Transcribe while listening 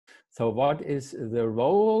So what is the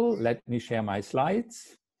role, let me share my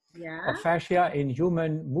slides, of fascia in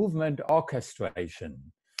human movement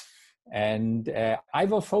orchestration? And I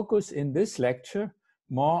will focus in this lecture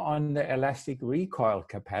more on the elastic recoil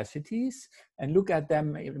capacities and look at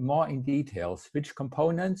them more in details, which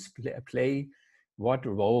components play what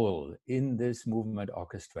role in this movement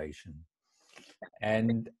orchestration.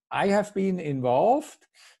 And I have been involved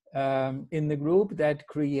in the group that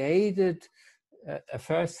created a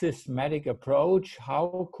first systematic approach.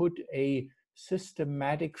 How could a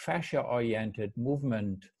systematic fascia-oriented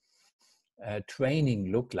movement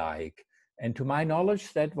training look like? And to my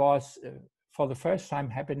knowledge, that was for the first time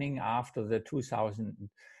happening after the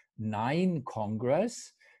 2009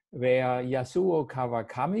 Congress, where Yasuo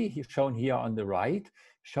Kawakami, shown here on the right,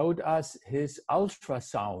 showed us his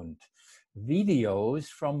ultrasound videos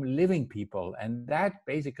from living people. And that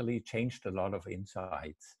basically changed a lot of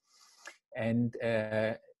insights. And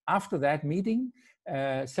after that meeting,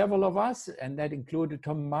 several of us, and that included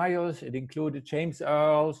Tom Myers, it included James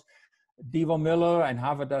Earls, Devo Miller, and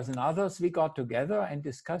half a dozen others, we got together and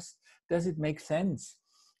discussed, does it make sense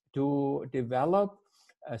to develop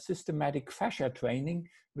a systematic fascia training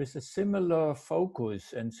with a similar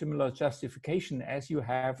focus and similar justification as you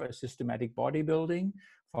have a systematic bodybuilding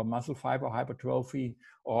for muscle fiber hypertrophy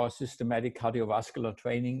or systematic cardiovascular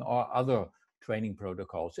training or other training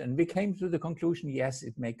protocols? And we came to the conclusion, yes,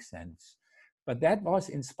 it makes sense. But that was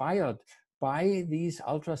inspired by these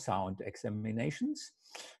ultrasound examinations,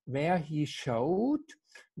 where he showed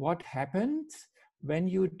what happens when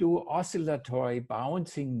you do oscillatory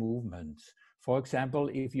bouncing movements. For example,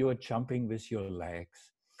 if you're jumping with your legs.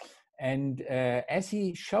 And as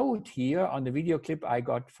he showed here on the video clip I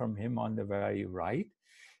got from him on the very right,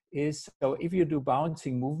 is so if you do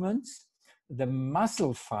bouncing movements, the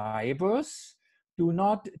muscle fibers do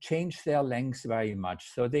not change their length very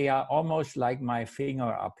much. So they are almost like my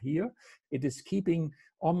finger up here. It is keeping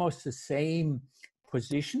almost the same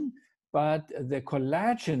position, but the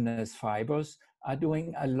collagenous fibers are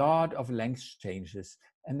doing a lot of length changes.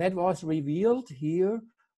 And that was revealed here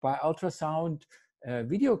by ultrasound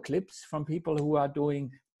video clips from people who are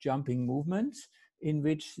doing jumping movements, in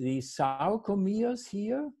which the sarcomeres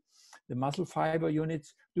here, the muscle fiber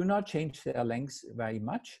units, do not change their length very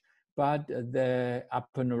much, but the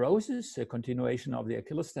aponeurosis, the continuation of the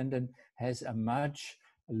Achilles tendon, has a much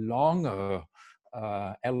longer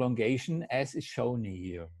elongation, as is shown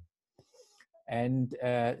here. And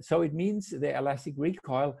so it means the elastic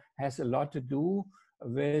recoil has a lot to do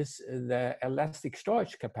with the elastic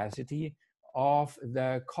storage capacity of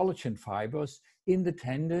the collagen fibers in the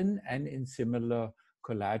tendon and in similar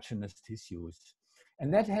collagenous tissues.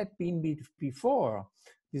 And that had been before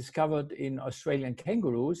discovered in Australian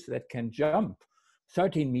kangaroos that can jump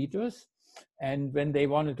 13 meters. And when they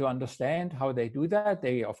wanted to understand how they do that,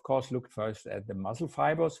 they of course looked first at the muscle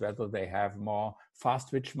fibers, whether they have more fast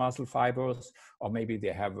twitch muscle fibers, or maybe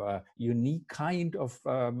they have a unique kind of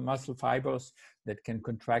muscle fibers that can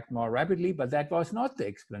contract more rapidly, but that was not the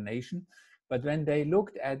explanation. But when they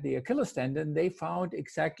looked at the Achilles tendon, they found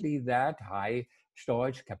exactly that high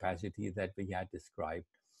storage capacity that we had described.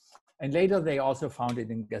 And later they also found it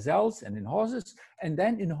in gazelles and in horses, and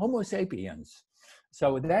then in Homo sapiens.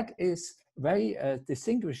 So that is very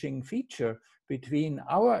distinguishing feature between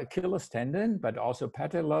our Achilles tendon, but also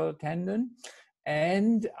patellar tendon,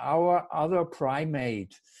 and our other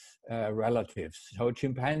primate relatives. So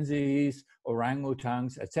chimpanzees,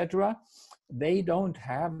 orangutans, etc. They don't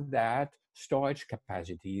have that storage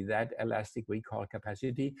capacity, that elastic recoil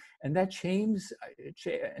capacity, and that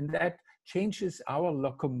changes our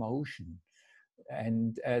locomotion.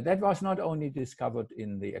 And that was not only discovered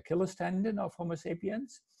in the Achilles tendon of Homo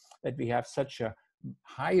sapiens, that we have such a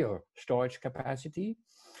higher storage capacity.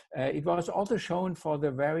 It was also shown for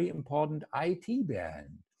the very important IT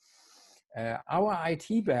band. Our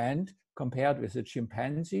IT band, compared with the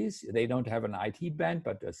chimpanzees, they don't have an IT band,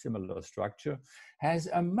 but a similar structure, has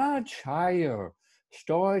a much higher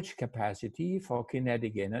storage capacity for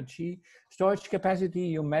kinetic energy. Storage capacity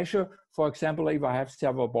you measure, for example, if I have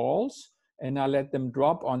several balls and I let them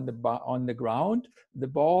drop on the ground, the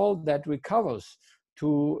ball that recovers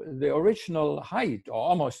to the original height, or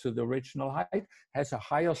almost to the original height, has a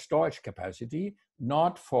higher storage capacity,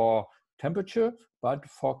 not for temperature, but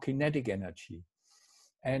for kinetic energy.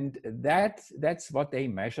 And that's what they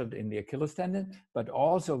measured in the Achilles tendon, but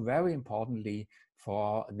also very importantly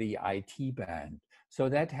for the IT band. So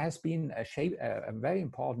that has been a very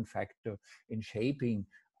important factor in shaping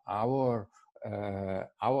our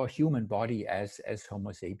human body as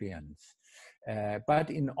Homo sapiens. But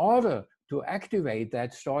in order to activate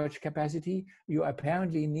that storage capacity, you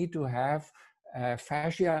apparently need to have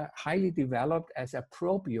fascia highly developed as a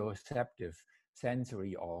proprioceptive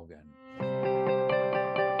sensory organ.